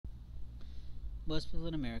Most people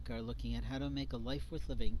in America are looking at how to make a life worth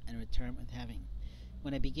living and a retirement worth having.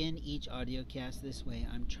 When I begin each audiocast this way,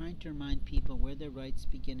 I'm trying to remind people where their rights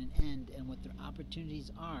begin and end and what their opportunities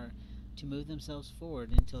are to move themselves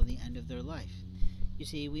forward until the end of their life. You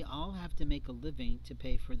see, we all have to make a living to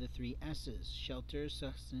pay for the 3 S's: shelter,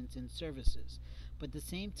 sustenance, and services. But at the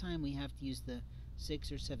same time, we have to use the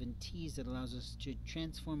 6 or 7 T's that allows us to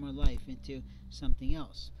transform our life into something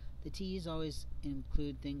else. The T's always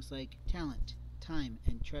include things like talent, time,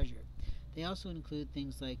 and treasure. They also include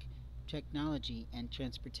things like technology and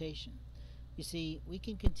transportation. You see, we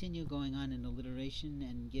can continue going on in alliteration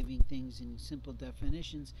and giving things in simple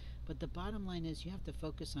definitions, but the bottom line is you have to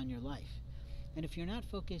focus on your life. And if you're not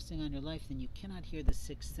focusing on your life, then you cannot hear the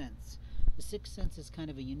 6th sense. The 6th sense is kind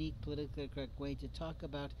of a unique politically correct way to talk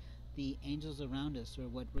about the angels around us, or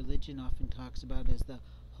what religion often talks about as the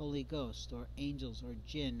Holy Ghost, or angels, or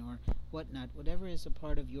jinn, or whatnot, whatever is a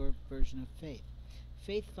part of your version of faith.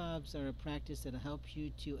 Faith fobs are a practice that helps you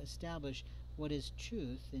to establish what is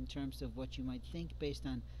truth in terms of what you might think based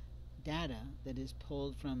on data that is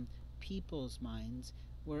pulled from people's minds,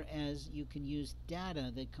 whereas you can use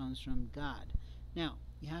data that comes from God. Now,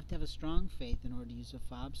 you have to have a strong faith in order to use a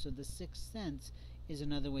fob, so the 6th sense is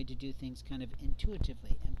another way to do things kind of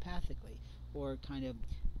intuitively, empathically, or kind of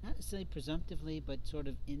not necessarily presumptively, but sort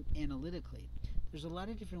of analytically. There's a lot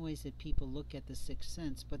of different ways that people look at the 6th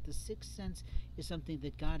sense, but the 6th sense is something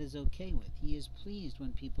that God is okay with. He is pleased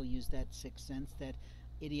when people use that 6th sense, that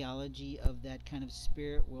ideology of that kind of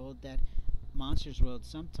spirit world, that monsters world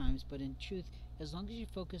sometimes, but in truth, as long as you're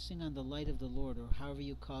focusing on the light of the Lord, or however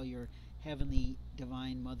you call your heavenly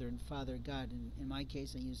divine mother and father God, in my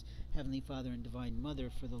case I use heavenly father and divine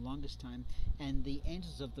mother for the longest time, and the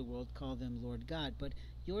angels of the world call them Lord God, but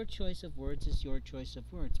your choice of words is your choice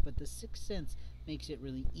of words. But the 6th sense makes it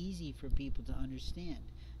really easy for people to understand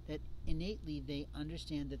that innately they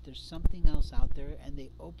understand that there's something else out there, and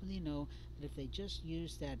they openly know that if they just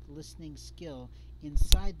use that listening skill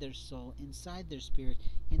inside their soul, inside their spirit,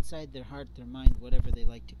 inside their heart, their mind, whatever they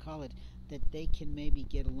like to call it, that they can maybe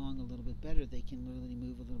get along a little bit better, they can literally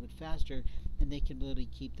move a little bit faster, and they can literally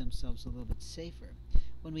keep themselves a little bit safer.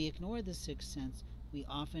 When we ignore the 6th sense, we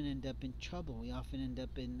often end up in trouble. We often end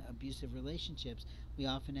up in abusive relationships. We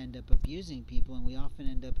often end up abusing people, and we often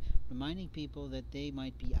end up reminding people that they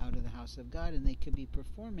might be out of the house of God, and they could be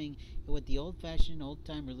performing what the old-fashioned,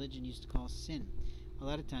 old-time religion used to call sin. A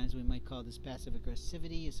lot of times we might call this passive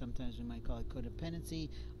aggressivity, sometimes we might call it codependency,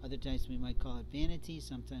 other times we might call it vanity,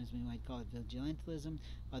 sometimes we might call it vigilantism,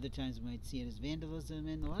 other times we might see it as vandalism,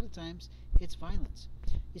 and a lot of times it's violence.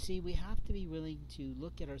 You see, we have to be willing to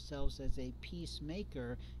look at ourselves as a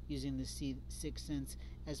peacemaker using the 6th sense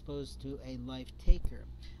as opposed to a life taker.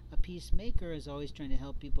 A peacemaker is always trying to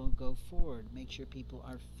help people go forward, make sure people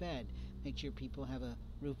are fed, make sure people have a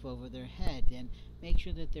roof over their head, and make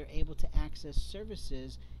sure that they're able to access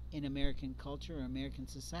services in American culture or American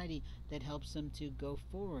society that helps them to go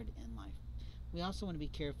forward in life. We also want to be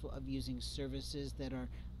careful of using services that are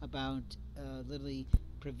about literally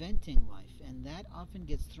preventing life, and that often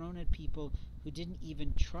gets thrown at people who didn't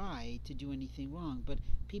even try to do anything wrong, but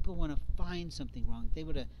people want to find something wrong. They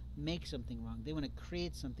want to make something wrong. They want to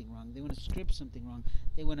create something wrong. They want to script something wrong.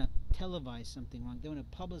 They want to televise something wrong. They want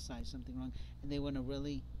to publicize something wrong, and they want to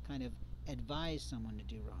really kind of advise someone to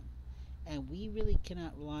do wrong. And we really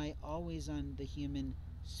cannot rely always on the human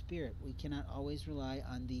spirit. We cannot always rely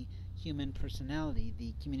on the human personality,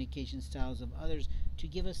 the communication styles of others to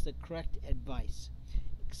give us the correct advice.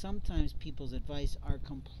 Sometimes people's advice are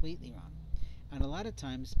completely wrong. And a lot of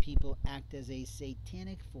times people act as a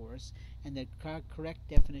satanic force, and the correct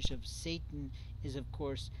definition of Satan is, of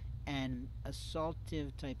course, an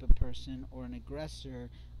assaultive type of person, or an aggressor,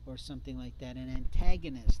 or something like that. An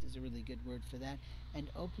antagonist is a really good word for that, and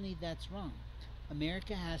openly that's wrong.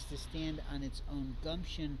 America has to stand on its own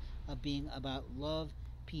gumption of being about love,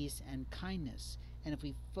 peace, and kindness. And if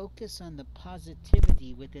we focus on the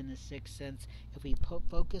positivity within the 6th sense, if we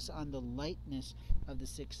focus on the lightness of the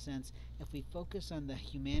 6th sense, if we focus on the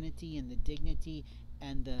humanity and the dignity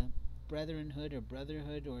and the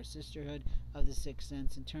brotherhood or sisterhood of the 6th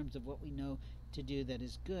sense in terms of what we know to do that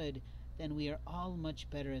is good, then we are all much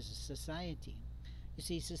better as a society. You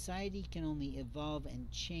see, society can only evolve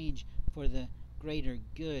and change for the greater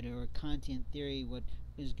good, or Kantian theory, what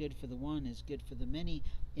is good for the one is good for the many,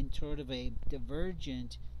 in sort of a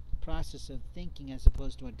divergent process of thinking as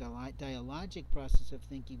opposed to a dialogic process of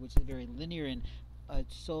thinking, which is very linear and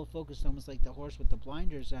soul focused, almost like the horse with the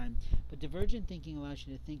blinders on. But divergent thinking allows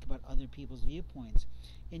you to think about other people's viewpoints.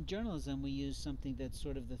 In journalism, we use something that's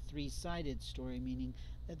sort of the 3-sided story, meaning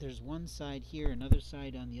that there's one side here, another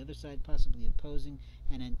side on the other side, possibly opposing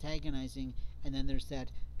and antagonizing, and then there's that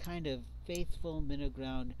kind of faithful middle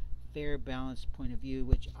ground, fair, balanced point of view,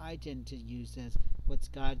 which I tend to use as what's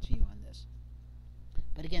God's view on this.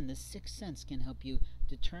 But again, the sixth sense can help you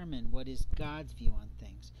determine what is God's view on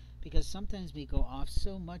things, because sometimes we go off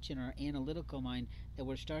so much in our analytical mind that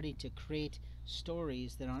we're starting to create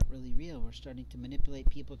stories that aren't really real. We're starting to manipulate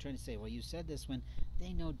people, trying to say, well, you said this, when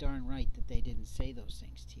they know darn right that they didn't say those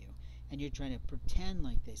things to you. And you're trying to pretend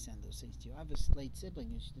like they send those things to you. I have a late sibling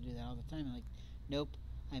who used to do that all the time. I'm like, nope,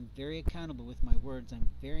 I'm very accountable with my words. I'm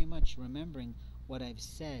very much remembering what I've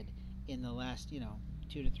said in the last,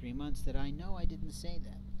 2 to 3 months, that I know I didn't say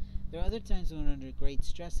that. There are other times when we're under great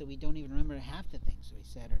stress that we don't even remember half the things we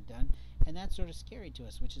said or done, and that's sort of scary to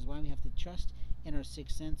us, which is why we have to trust in our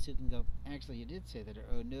sixth sense, who can go, actually you did say that, or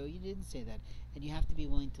oh no, you didn't say that. And you have to be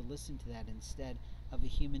willing to listen to that instead of a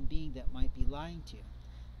human being that might be lying to you.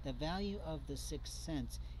 The value of the sixth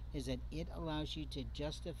sense is that it allows you to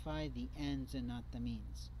justify the ends and not the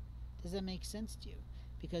means. Does that make sense to you?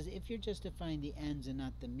 Because if you're justifying the ends and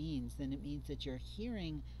not the means, then it means that you're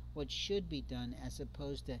hearing what should be done as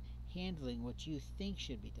opposed to handling what you think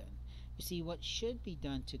should be done. You see, what should be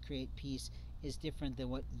done to create peace is different than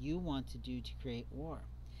what you want to do to create war.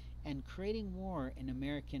 And creating war in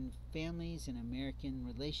American families, in American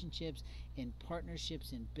relationships, in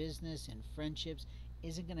partnerships, in business, in friendships,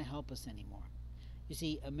 isn't going to help us anymore. You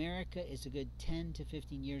see, America is a good 10 to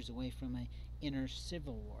 15 years away from an inner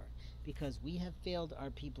civil war, because we have failed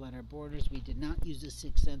our people at our borders. We did not use the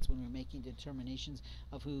sixth sense when we were making determinations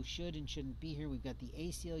of who should and shouldn't be here. We've got the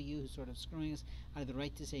ACLU who's sort of screwing us out of the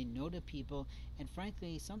right to say no to people, and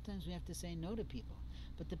frankly, sometimes we have to say no to people.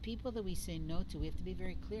 But the people that we say no to, we have to be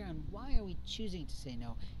very clear on why are we choosing to say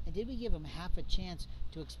no, and did we give them half a chance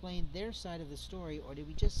to explain their side of the story, or did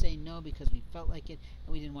we just say no because we felt like it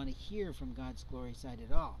and we didn't want to hear from God's glory side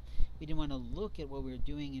at all? We didn't want to look at what we were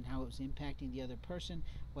doing and how it was impacting the other person,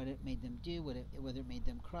 what it made them do, whether it made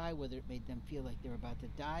them cry, whether it made them feel like they were about to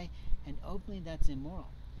die, and openly that's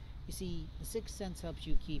immoral. You see, the sixth sense helps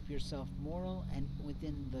you keep yourself moral and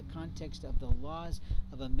within the context of the laws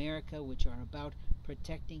of America, which are about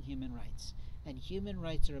protecting human rights. And human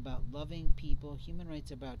rights are about loving people. Human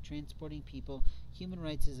rights are about transporting people. Human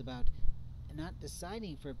rights is about not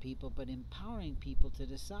deciding for people, but empowering people to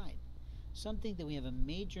decide. Something that we have a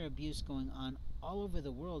major abuse going on all over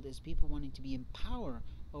the world is people wanting to be in power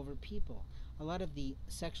over people. A lot of the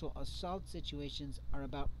sexual assault situations are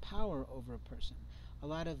about power over a person. A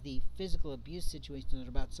lot of the physical abuse situations are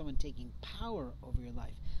about someone taking power over your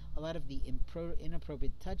life. A lot of the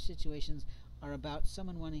inappropriate touch situations are about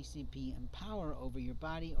someone wanting to be in power over your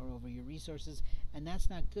body or over your resources, and that's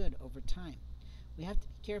not good over time. We have to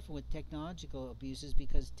be careful with technological abuses,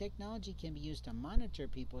 because technology can be used to monitor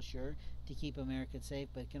people, sure, to keep America safe,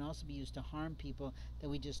 but it can also be used to harm people that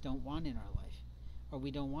we just don't want in our life, or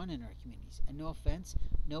we don't want in our communities. And no offense,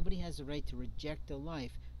 nobody has the right to reject a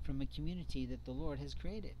life from a community that the Lord has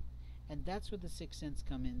created. And that's where the sixth sense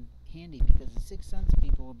come in handy, because the sixth sense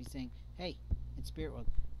people will be saying, hey, in spirit world,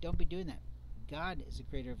 don't be doing that. God is the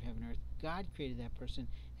creator of heaven and earth. God created that person,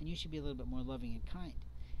 and you should be a little bit more loving and kind.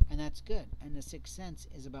 And that's good. And the sixth sense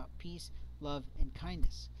is about peace, love, and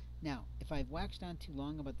kindness. Now, if I've waxed on too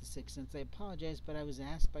long about the sixth sense, I apologize, but I was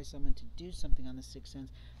asked by someone to do something on the sixth sense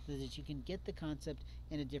so that you can get the concept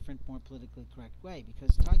in a different, more politically correct way.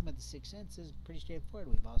 Because talking about the sixth sense is pretty straightforward.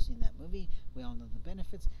 We've all seen that movie. We all know the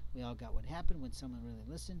benefits. We all got what happened when someone really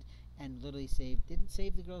listened and literally didn't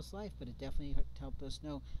save the girl's life, but it definitely helped us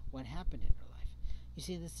know what happened in her life. You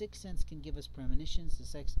see, the sixth sense can give us premonitions. The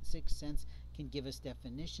sixth sense can give us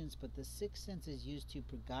definitions, but the sixth sense is used to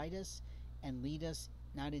guide us and lead us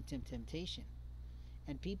not into temptation.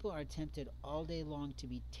 And people are tempted all day long to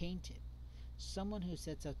be tainted. Someone who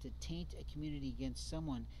sets out to taint a community against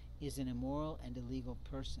someone is an immoral and illegal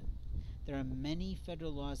person. There are many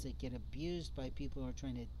federal laws that get abused by people who are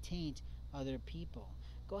trying to taint other people.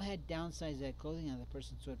 Go ahead, downsize that clothing on the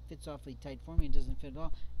person so it fits awfully tight for me and doesn't fit at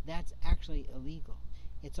all. That's actually illegal.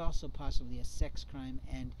 It's also possibly a sex crime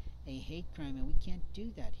and a hate crime, and we can't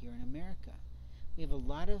do that here in America. We have a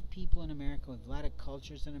lot of people in America, we have a lot of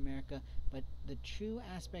cultures in America, but the true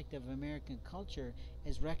aspect of American culture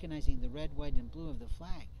is recognizing the red, white, and blue of the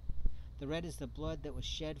flag. The red is the blood that was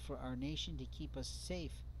shed for our nation to keep us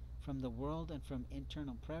safe from the world and from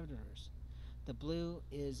internal predators. The blue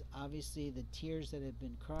is obviously the tears that have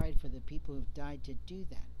been cried for the people who have died to do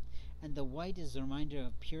that. And the white is a reminder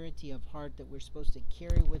of purity of heart that we're supposed to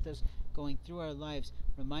carry with us going through our lives,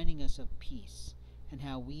 reminding us of peace and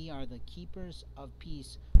how we are the keepers of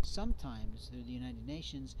peace, sometimes through the United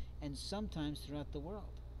Nations and sometimes throughout the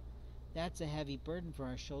world. That's a heavy burden for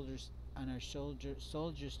our shoulders, on our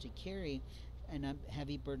soldiers to carry, and a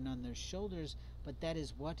heavy burden on their shoulders, but that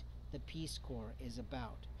is what the Peace Corps is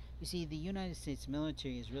about. You see, the United States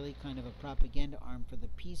military is really kind of a propaganda arm for the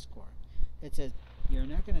Peace Corps that says, you're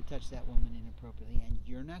not going to touch that woman inappropriately, and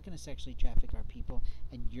you're not going to sexually traffic our people,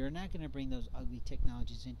 and you're not going to bring those ugly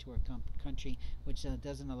technologies into our country, which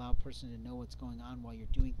doesn't allow a person to know what's going on while you're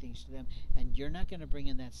doing things to them, and you're not going to bring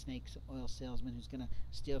in that snake oil salesman who's going to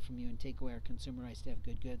steal from you and take away our consumer rights to have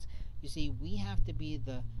good goods. You see, we have to be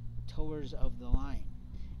the towers of the line.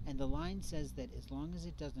 And the line says that as long as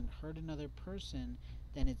it doesn't hurt another person,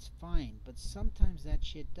 then it's fine. But sometimes that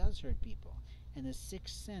shit does hurt people. And the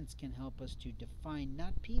sixth sense can help us to define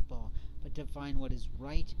not people, but define what is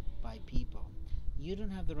right by people. You don't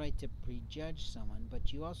have the right to prejudge someone,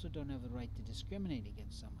 but you also don't have the right to discriminate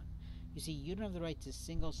against someone. You see, you don't have the right to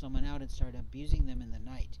single someone out and start abusing them in the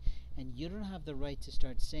night. And you don't have the right to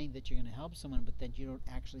start saying that you're going to help someone, but then you don't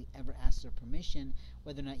actually ever ask their permission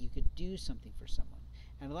whether or not you could do something for someone.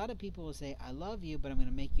 And a lot of people will say, I love you, but I'm going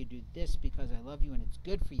to make you do this because I love you and it's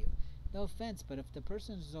good for you. No offense, but if the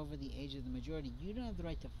person is over the age of the majority, you don't have the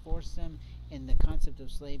right to force them in the concept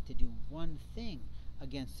of slave to do one thing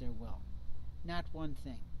against their will. Not one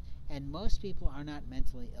thing. And most people are not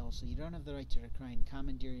mentally ill, so you don't have the right to try and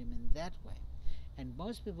commandeer them in that way. And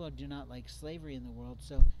most people do not like slavery in the world,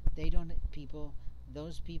 so they don't,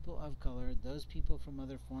 those people of color, those people from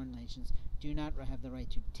other foreign nations, do not have the right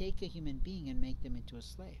to take a human being and make them into a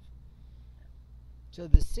slave. So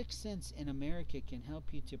the sixth sense in America can help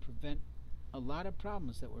you to prevent a lot of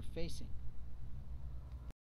problems that we're facing.